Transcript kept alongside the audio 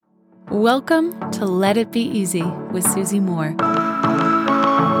Welcome to Let It Be Easy with Susie Moore.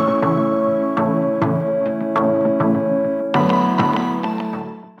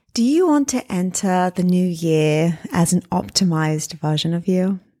 Do you want to enter the new year as an optimized version of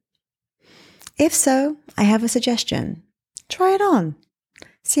you? If so, I have a suggestion. Try it on.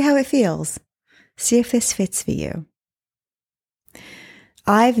 See how it feels. See if this fits for you.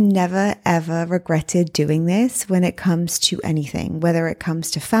 I've never, ever regretted doing this when it comes to anything, whether it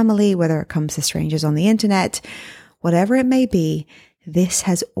comes to family, whether it comes to strangers on the internet, whatever it may be. This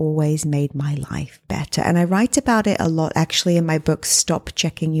has always made my life better. And I write about it a lot actually in my book, Stop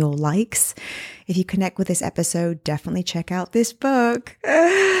Checking Your Likes. If you connect with this episode, definitely check out this book.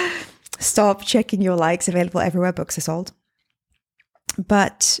 Stop Checking Your Likes, available everywhere books are sold.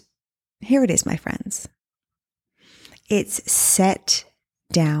 But here it is, my friends. It's set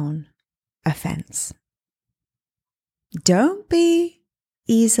down offense. Don't be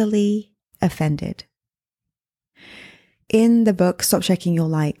easily offended. In the book, Stop Checking Your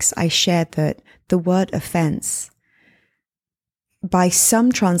Likes, I shared that the word offense, by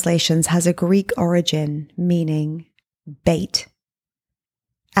some translations, has a Greek origin meaning bait.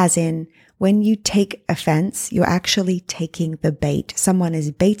 As in, when you take offense, you're actually taking the bait. Someone is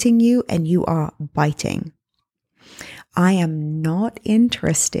baiting you and you are biting. I am not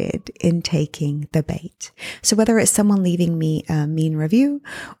interested in taking the bait. So whether it's someone leaving me a mean review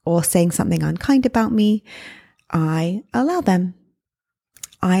or saying something unkind about me, I allow them.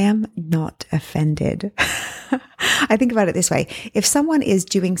 I am not offended. I think about it this way. If someone is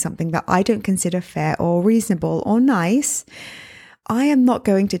doing something that I don't consider fair or reasonable or nice, I am not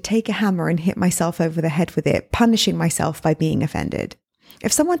going to take a hammer and hit myself over the head with it, punishing myself by being offended.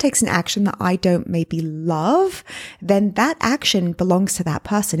 If someone takes an action that I don't maybe love, then that action belongs to that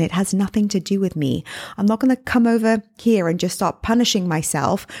person. It has nothing to do with me. I'm not going to come over here and just start punishing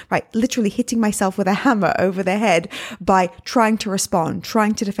myself, right? Literally hitting myself with a hammer over the head by trying to respond,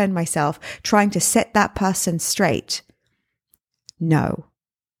 trying to defend myself, trying to set that person straight. No.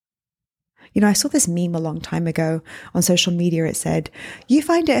 You know, I saw this meme a long time ago on social media. It said, "You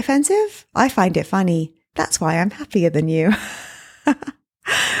find it offensive? I find it funny. That's why I'm happier than you."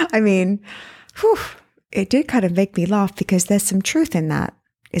 I mean, it did kind of make me laugh because there's some truth in that,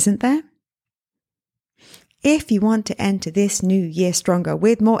 isn't there? If you want to enter this new year stronger,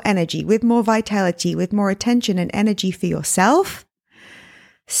 with more energy, with more vitality, with more attention and energy for yourself,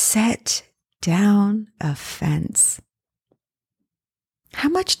 set down offense. How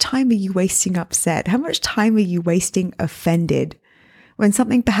much time are you wasting upset? How much time are you wasting offended? When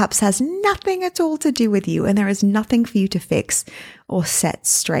something perhaps has nothing at all to do with you and there is nothing for you to fix or set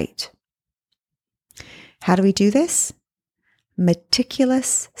straight. How do we do this?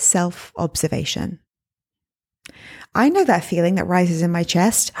 Meticulous self-observation. I know that feeling that rises in my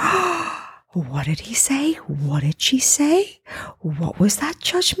chest. What did he say? What did she say? What was that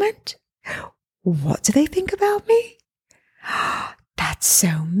judgment? What do they think about me? That's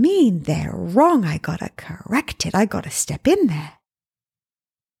so mean. They're wrong. I gotta correct it. I gotta step in there.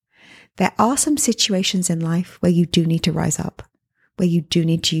 There are some situations in life where you do need to rise up, where you do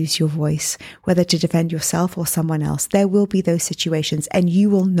need to use your voice, whether to defend yourself or someone else. There will be those situations and you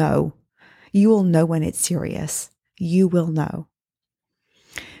will know. You will know when it's serious. You will know.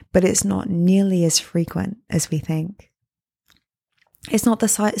 But it's not nearly as frequent as we think. It's not the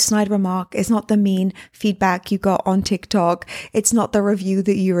snide remark. It's not the mean feedback you got on TikTok. It's not the review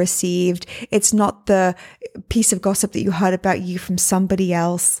that you received. It's not the piece of gossip that you heard about you from somebody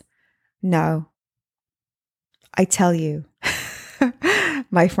else. No, I tell you,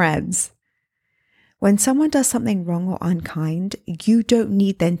 my friends, when someone does something wrong or unkind, you don't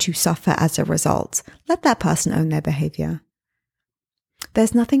need them to suffer as a result. Let that person own their behavior.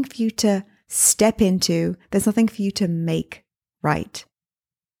 There's nothing for you to step into. There's nothing for you to make right.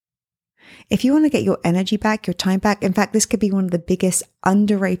 If you want to get your energy back, your time back, in fact, this could be one of the biggest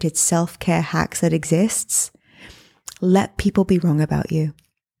underrated self-care hacks that exists. Let people be wrong about you.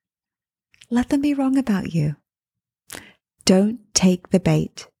 Let them be wrong about you. Don't take the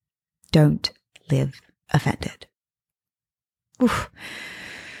bait. Don't live offended. Oof.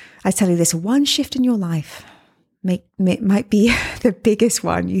 I tell you, this one shift in your life might be the biggest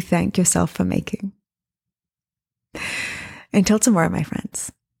one you thank yourself for making. Until tomorrow, my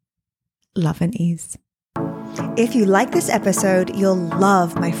friends, love and ease. If you like this episode, you'll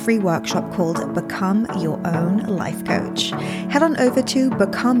love my free workshop called Become Your Own Life Coach. Head on over to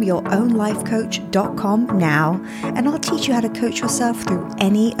becomeyourownlifecoach.com now, and I'll teach you how to coach yourself through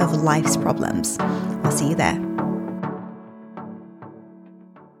any of life's problems. I'll see you there.